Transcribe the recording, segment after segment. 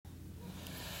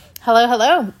Hello,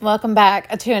 hello. Welcome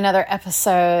back to another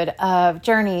episode of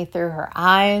Journey Through Her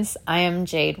Eyes. I am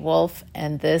Jade Wolf,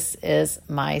 and this is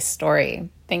my story.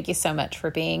 Thank you so much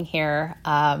for being here.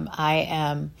 I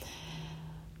am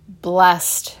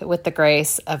blessed with the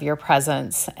grace of your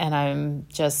presence, and I'm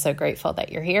just so grateful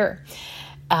that you're here.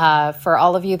 For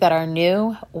all of you that are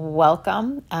new,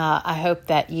 welcome. I hope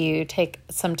that you take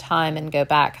some time and go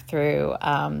back through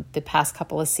the past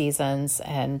couple of seasons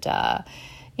and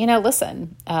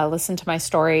listen to my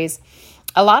stories.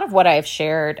 A lot of what I've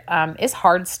shared is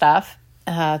hard stuff,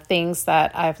 things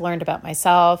that I've learned about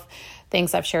myself,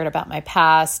 things I've shared about my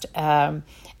past, and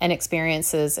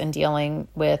experiences in dealing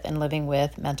with and living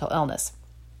with mental illness.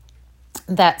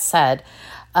 That said,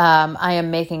 I am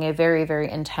making a very,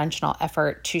 very intentional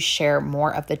effort to share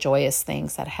more of the joyous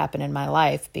things that happen in my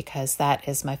life, because that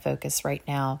is my focus right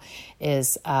now,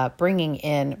 is bringing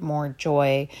in more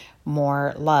joy,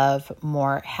 more love,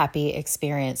 more happy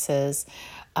experiences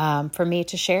for me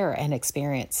to share and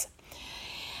experience.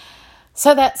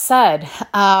 So that said,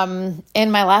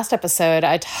 in my last episode,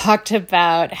 I talked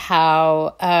about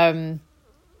how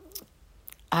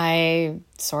I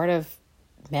sort of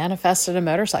manifested a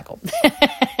motorcycle,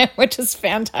 which is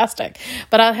fantastic.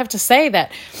 But I have to say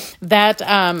that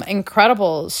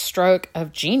incredible stroke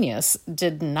of genius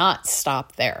did not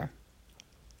stop there.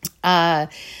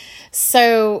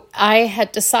 So I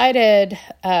had decided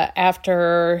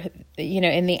after,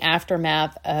 in the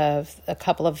aftermath of a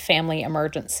couple of family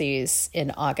emergencies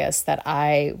in August, that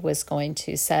I was going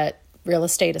to set real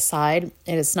estate aside.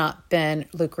 It has not been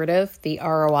lucrative. The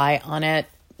ROI on it,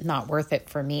 not worth it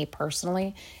for me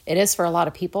personally. It is for a lot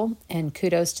of people, and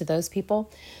kudos to those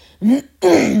people.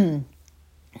 I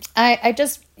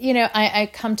just, I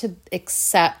come to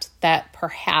accept that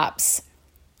perhaps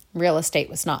real estate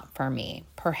was not for me.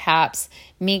 Perhaps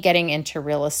me getting into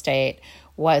real estate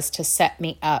was to set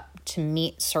me up to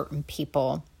meet certain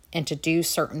people and to do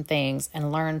certain things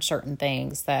and learn certain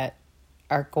things that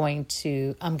I'm going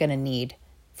to need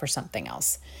for something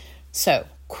else. So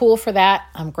cool for that.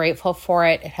 I'm grateful for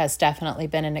it. It has definitely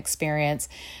been an experience,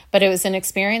 but it was an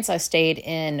experience I stayed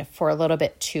in for a little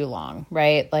bit too long,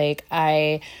 right? Like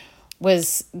I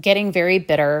was getting very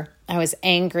bitter. I was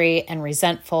angry and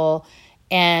resentful.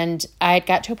 And I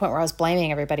got to a point where I was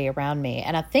blaming everybody around me.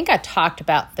 And I think I talked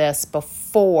about this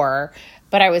before,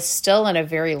 but I was still in a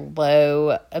very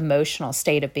low emotional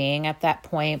state of being at that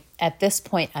point. At this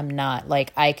point, I'm not.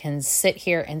 Like, I can sit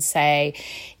here and say,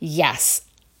 yes,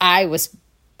 I was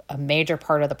a major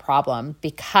part of the problem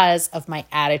because of my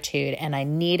attitude, and I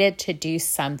needed to do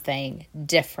something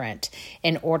different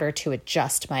in order to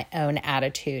adjust my own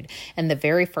attitude. And the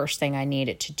very first thing I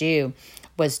needed to do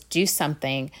was do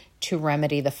something to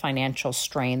remedy the financial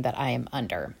strain that I am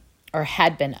under or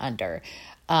had been under.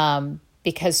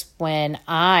 Because when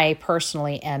I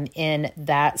personally am in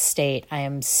that state, I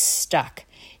am stuck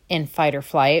in fight or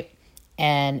flight,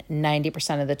 and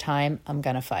 90% of the time I'm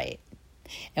going to fight.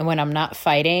 And when I'm not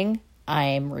fighting,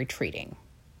 I'm retreating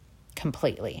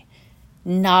completely.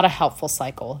 Not a helpful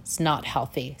cycle. It's not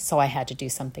healthy. So I had to do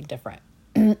something different.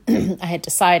 I had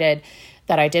decided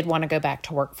that I did want to go back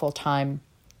to work full time.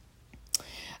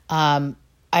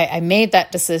 I made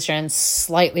that decision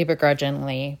slightly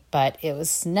begrudgingly, but it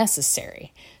was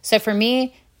necessary. So for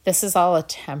me, this is all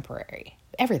temporary.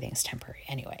 Everything's temporary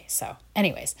anyway. So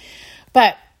anyways,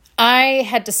 but I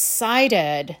had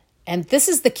decided, and this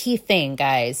is the key thing,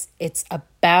 guys, it's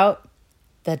about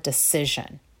the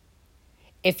decision.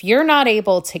 If you're not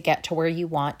able to get to where you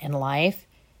want in life,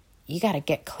 you got to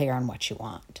get clear on what you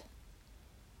want.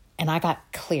 And I got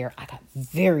clear. I got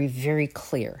very, very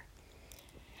clear.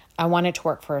 I wanted to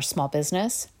work for a small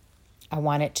business. I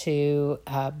wanted to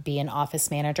be an office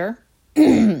manager,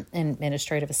 an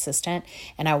administrative assistant,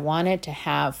 and I wanted to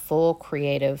have full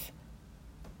creative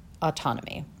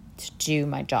autonomy to do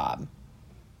my job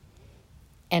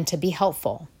and to be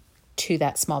helpful to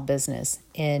that small business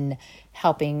in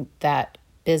helping that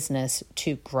business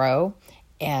to grow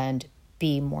and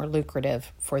be more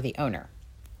lucrative for the owner.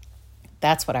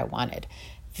 That's what I wanted.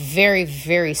 Very,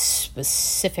 very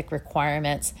specific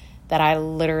requirements that I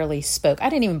literally spoke. I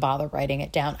didn't even bother writing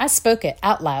it down. I spoke it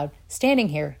out loud, standing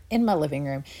here in my living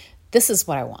room. This is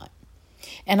what I want.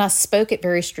 And I spoke it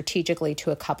very strategically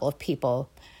to a couple of people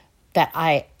that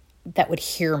would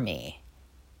hear me.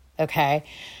 Okay.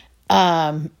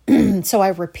 So I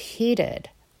repeated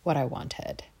what I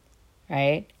wanted,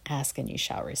 right? Ask and you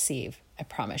shall receive. I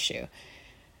promise you.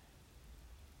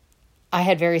 I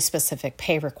had very specific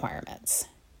pay requirements.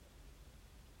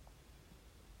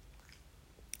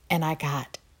 And I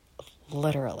got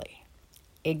literally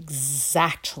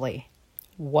exactly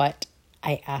what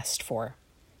I asked for.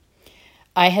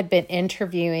 I had been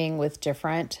interviewing with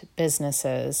different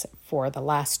businesses for the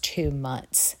last 2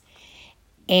 months.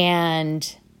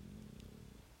 And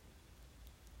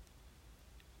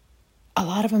a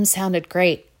lot of them sounded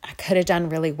great. I could have done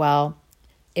really well.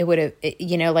 It would have,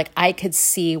 I could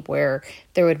see where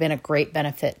there would have been a great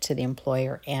benefit to the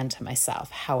employer and to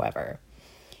myself. However,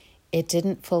 it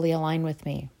didn't fully align with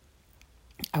me.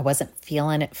 I wasn't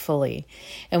feeling it fully.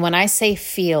 And when I say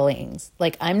feelings,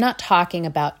 like I'm not talking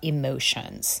about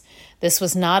emotions. This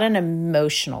was not an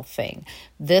emotional thing.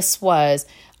 This was,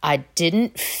 I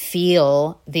didn't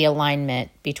feel the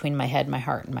alignment between my head, my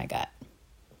heart, and my gut.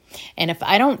 And if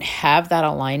I don't have that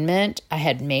alignment, I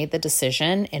had made the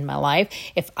decision in my life.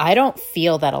 If I don't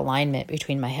feel that alignment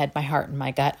between my head, my heart, and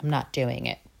my gut, I'm not doing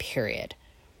it, period.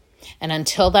 And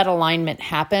until that alignment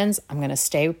happens, I'm going to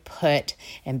stay put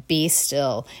and be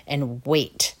still and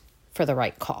wait for the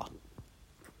right call.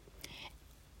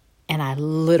 And I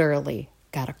literally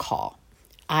got a call.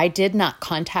 I did not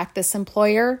contact this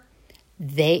employer.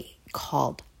 They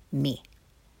called me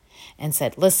and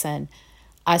said, listen,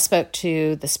 I spoke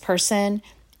to this person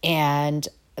and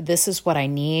this is what I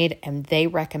need. And they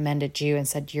recommended you and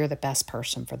said, you're the best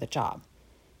person for the job.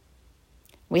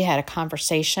 We had a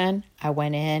conversation. I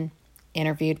went in,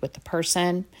 interviewed with the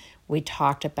person. We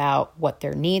talked about what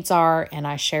their needs are. And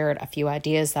I shared a few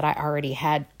ideas that I already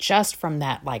had just from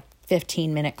that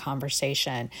 15-minute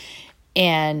conversation.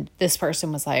 And this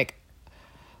person was like,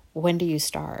 when do you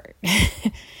start?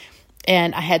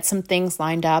 And I had some things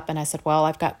lined up and I said, well,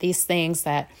 I've got these things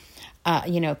that,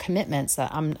 commitments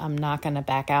that I'm not going to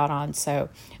back out on. So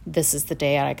this is the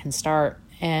day I can start.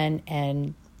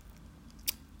 And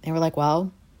they were like,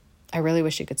 well, I really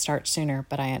wish you could start sooner,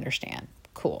 but I understand.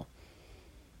 Cool.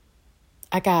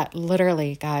 I got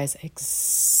literally, guys,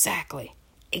 exactly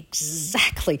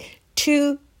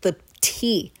to the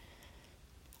T.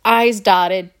 I's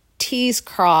dotted, T's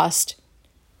crossed,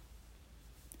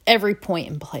 every point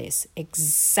in place,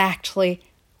 exactly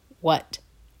what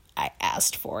I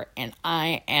asked for. And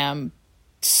I am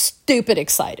stupid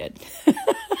excited.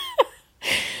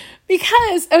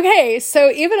 Because, okay, so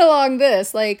even along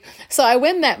this, so I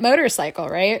win that motorcycle,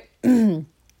 right?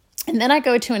 And then I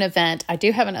go to an event. I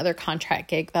do have another contract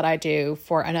gig that I do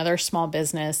for another small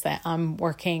business that I'm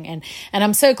working. And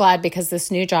I'm so glad because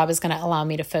this new job is going to allow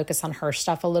me to focus on her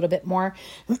stuff a little bit more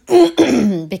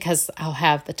because I'll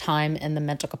have the time and the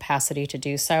mental capacity to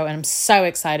do so. And I'm so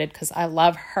excited because I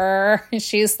love her.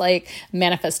 She's like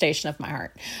manifestation of my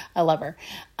heart. I love her.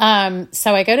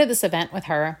 So I go to this event with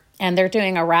her and they're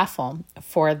doing a raffle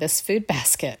for this food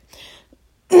basket.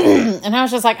 And I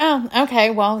was just like, oh, okay,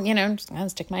 well, just gonna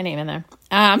stick my name in there.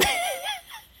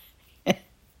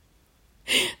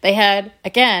 They had,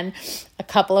 again, a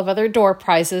couple of other door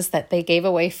prizes that they gave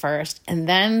away first. And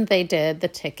then they did the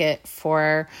ticket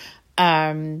for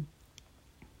the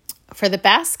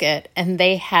basket. And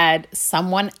they had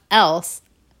someone else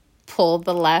pull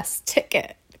the last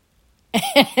ticket.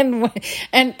 And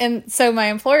so my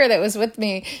employer that was with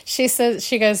me, she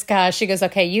goes,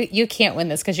 okay, you can't win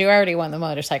this because you already won the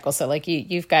motorcycle. So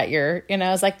you've got your, I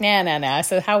was like, nah. I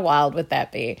said, how wild would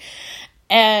that be?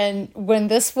 And when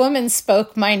this woman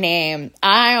spoke my name,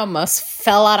 I almost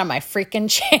fell out of my freaking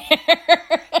chair.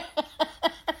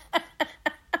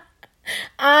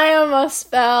 I almost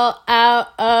fell out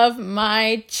of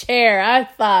my chair. I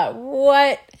thought,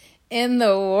 what in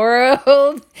the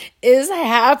world is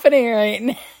happening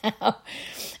right now?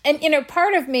 And,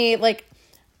 part of me,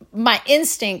 my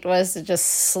instinct was to just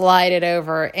slide it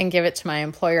over and give it to my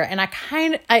employer. And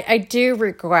I do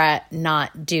regret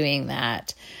not doing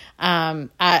that.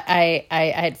 I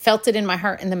had felt it in my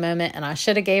heart in the moment and I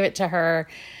should have gave it to her.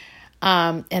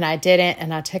 And I didn't,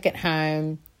 and I took it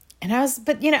home and I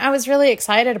was really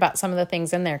excited about some of the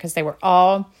things in there because they were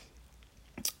all,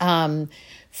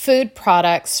 food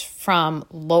products from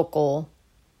local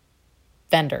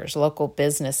vendors, local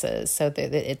businesses. So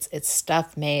it's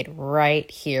stuff made right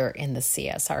here in the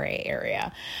CSRA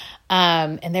area.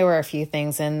 And there were a few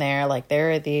things in there,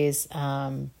 there are these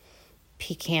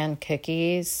pecan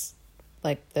cookies,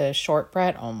 the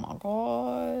shortbread. Oh my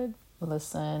God.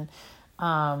 Listen,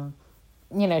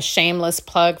 shameless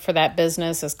plug for that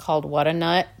business is called What a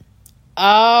Nut.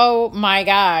 Oh my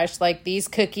gosh. These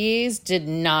cookies did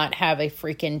not have a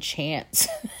freaking chance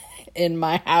in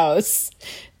my house.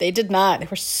 They did not. They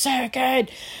were so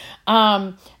good.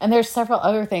 And there's several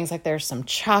other things, there's some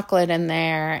chocolate in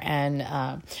there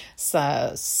and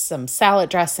some salad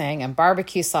dressing and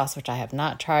barbecue sauce, which I have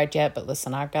not tried yet. But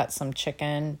listen, I've got some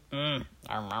chicken. I'm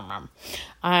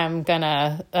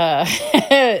gonna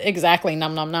exactly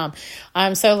nom nom nom.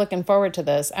 I'm so looking forward to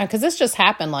this because this just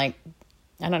happened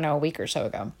I don't know, a week or so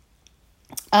ago.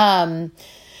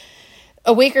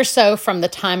 A week or so from the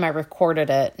time I recorded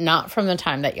it, not from the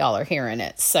time that y'all are hearing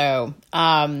it. So,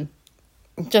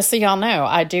 just so y'all know,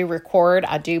 I do record,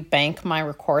 I do bank my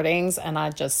recordings, and I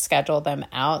just schedule them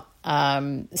out.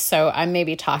 So I may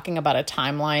be talking about a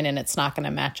timeline and it's not going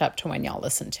to match up to when y'all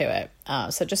listen to it.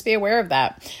 So just be aware of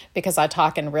that, because I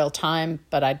talk in real time,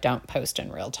 but I don't post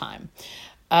in real time.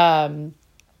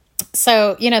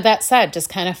 So, that said, just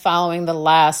kind of following the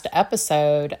last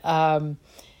episode,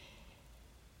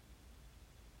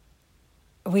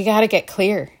 we got to get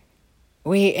clear.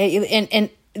 And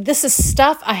this is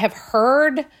stuff I have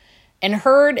heard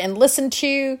and listened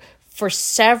to for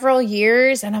several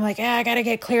years. And I'm like, I got to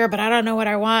get clear, but I don't know what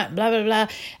I want, blah, blah, blah.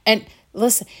 And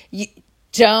listen,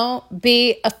 don't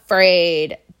be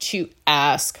afraid to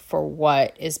ask for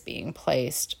what is being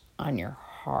placed on your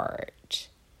heart.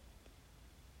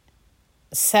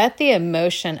 Set the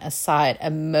emotion aside.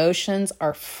 Emotions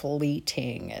are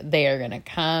fleeting. They are going to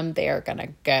come. They are going to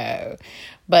go.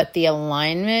 But the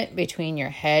alignment between your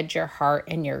head, your heart,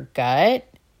 and your gut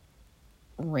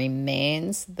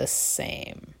remains the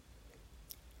same.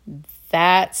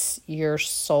 That's your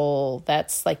soul.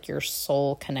 That's like your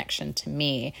soul connection to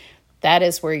me. That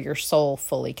is where your soul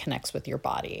fully connects with your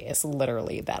body. It's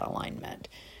literally that alignment.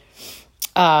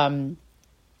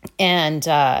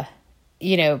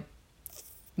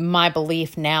 My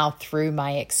belief now through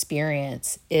my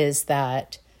experience is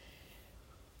that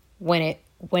when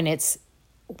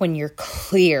you're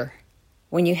clear,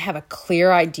 when you have a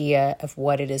clear idea of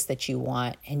what it is that you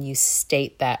want and you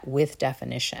state that with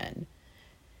definition,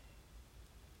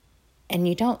 and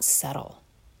you don't settle,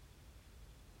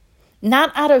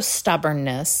 not out of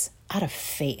stubbornness, out of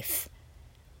faith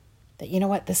that, you know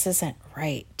what, this isn't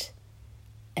right.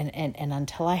 And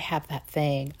until I have that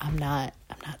thing, I'm not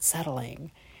settling.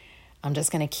 I'm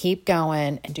just going to keep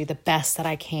going and do the best that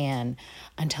I can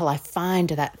until I find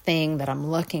that thing that I'm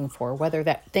looking for, whether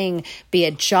that thing be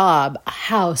a job, a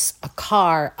house, a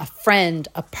car, a friend,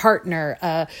 a partner,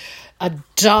 a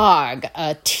dog,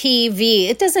 a TV.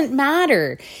 It doesn't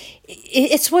matter.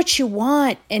 It's what you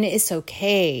want, and it's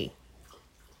okay.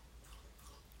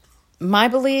 My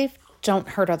belief, don't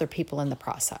hurt other people in the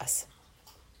process.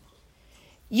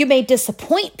 You may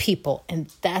disappoint people,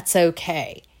 and that's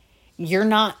okay. You're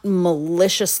not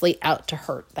maliciously out to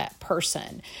hurt that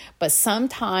person. But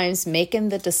sometimes making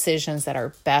the decisions that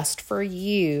are best for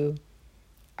you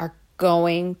are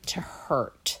going to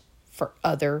hurt for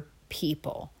other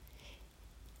people.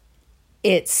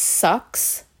 It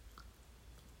sucks.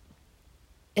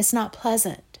 It's not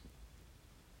pleasant,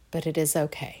 but it is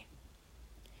okay.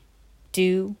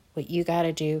 Do what you got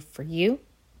to do for you.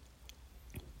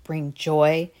 Bring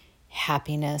joy,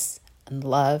 happiness, and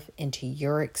love into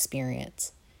your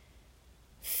experience.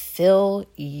 Fill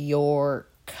your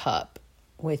cup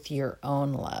with your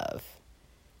own love.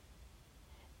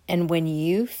 And when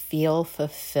you feel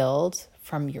fulfilled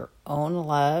from your own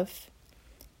love,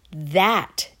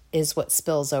 that is what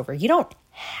spills over. You don't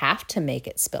have to make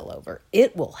it spill over.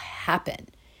 It will happen.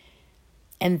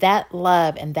 And that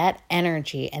love and that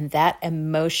energy and that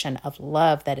emotion of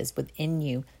love that is within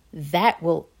you, that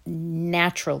will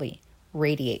naturally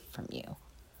radiate from you.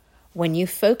 When you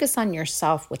focus on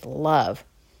yourself with love,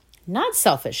 not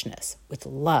selfishness, with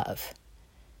love,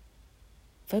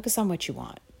 focus on what you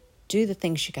want. Do the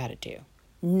things you got to do.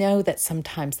 Know that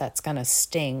sometimes that's going to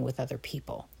sting with other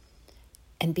people.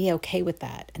 And be okay with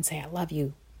that and say, I love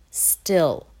you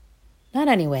still. Not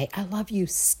anyway, I love you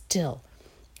still.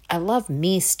 I love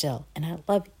me still, and I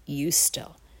love you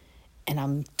still. And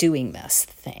I'm doing this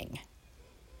thing.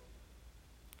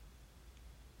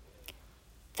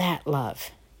 That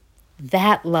love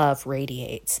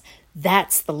radiates.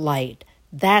 That's the light.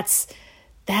 That's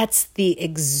the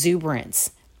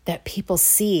exuberance that people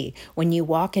see when you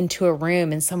walk into a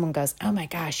room and someone goes, oh my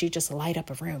gosh, you just light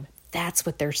up a room. That's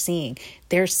what they're seeing.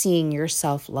 They're seeing your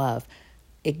self-love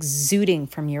exuding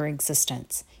from your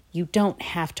existence. You don't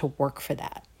have to work for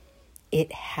that.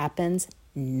 It happens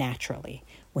naturally.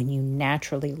 When you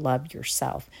naturally love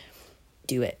yourself,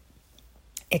 do it.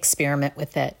 Experiment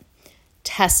with it.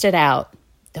 Test it out.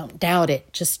 Don't doubt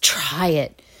it. Just try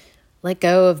it. Let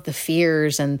go of the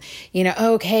fears and,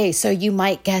 okay, so you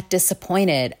might get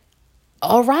disappointed.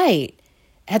 All right.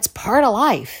 That's part of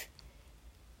life.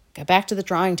 Go back to the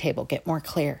drawing table. Get more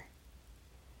clear.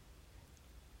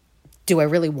 Do I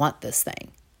really want this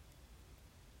thing?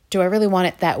 Do I really want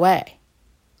it that way?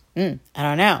 I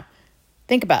don't know.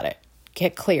 Think about it.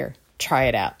 Get clear. Try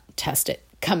it out. Test it.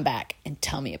 Come back and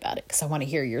tell me about it because I want to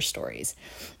hear your stories.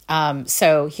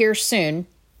 So here soon,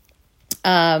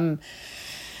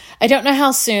 I don't know how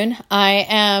soon. I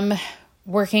am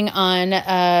working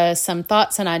on some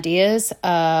thoughts and ideas.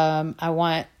 The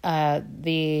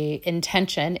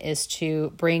intention is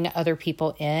to bring other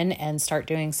people in and start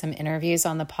doing some interviews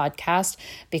on the podcast,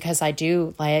 because I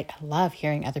love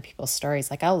hearing other people's stories.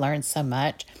 Like, I'll learn so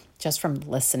much just from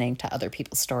listening to other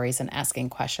people's stories and asking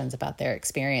questions about their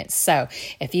experience. So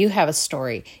if you have a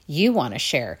story you want to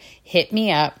share, hit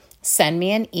me up, send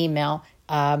me an email.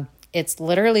 It's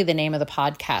literally the name of the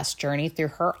podcast, Journey Through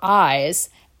Her Eyes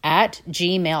at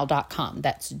gmail.com.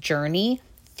 That's Journey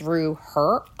Through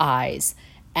Her Eyes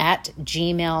at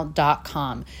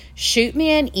gmail.com. Shoot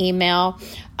me an email.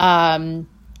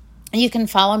 You can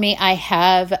follow me. I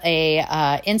have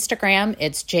a Instagram.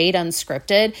 It's Jade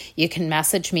Unscripted. You can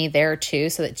message me there too.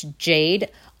 So it's Jade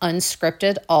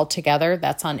Unscripted all together.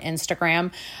 That's on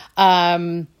Instagram.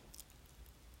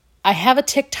 I have a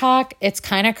TikTok. It's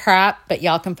kind of crap, but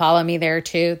y'all can follow me there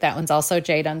too. That one's also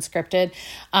Jade Unscripted.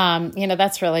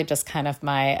 That's really just kind of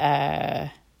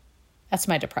that's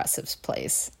my depressive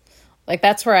place. Like,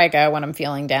 that's where I go when I'm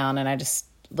feeling down, and I just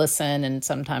listen. And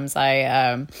sometimes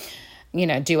I,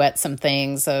 duet some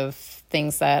things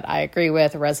that I agree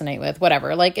with, resonate with,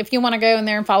 whatever. Like, if you want to go in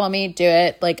there and follow me, do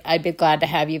it. Like, I'd be glad to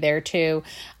have you there too.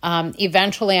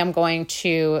 Eventually I'm going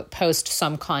to post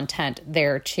some content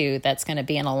there too that's going to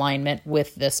be in alignment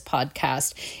with this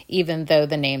podcast, even though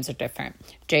the names are different.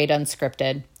 Jade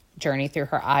Unscripted, Journey Through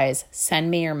Her Eyes. Send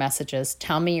me your messages.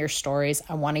 Tell me your stories.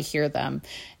 I want to hear them.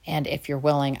 And if you're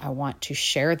willing, I want to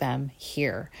share them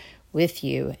here with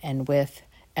you and with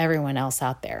everyone else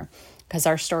out there, because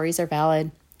our stories are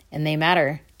valid and they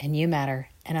matter, and you matter,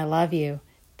 and I love you.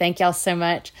 Thank y'all so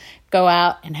much. Go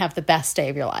out and have the best day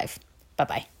of your life.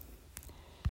 Bye-bye.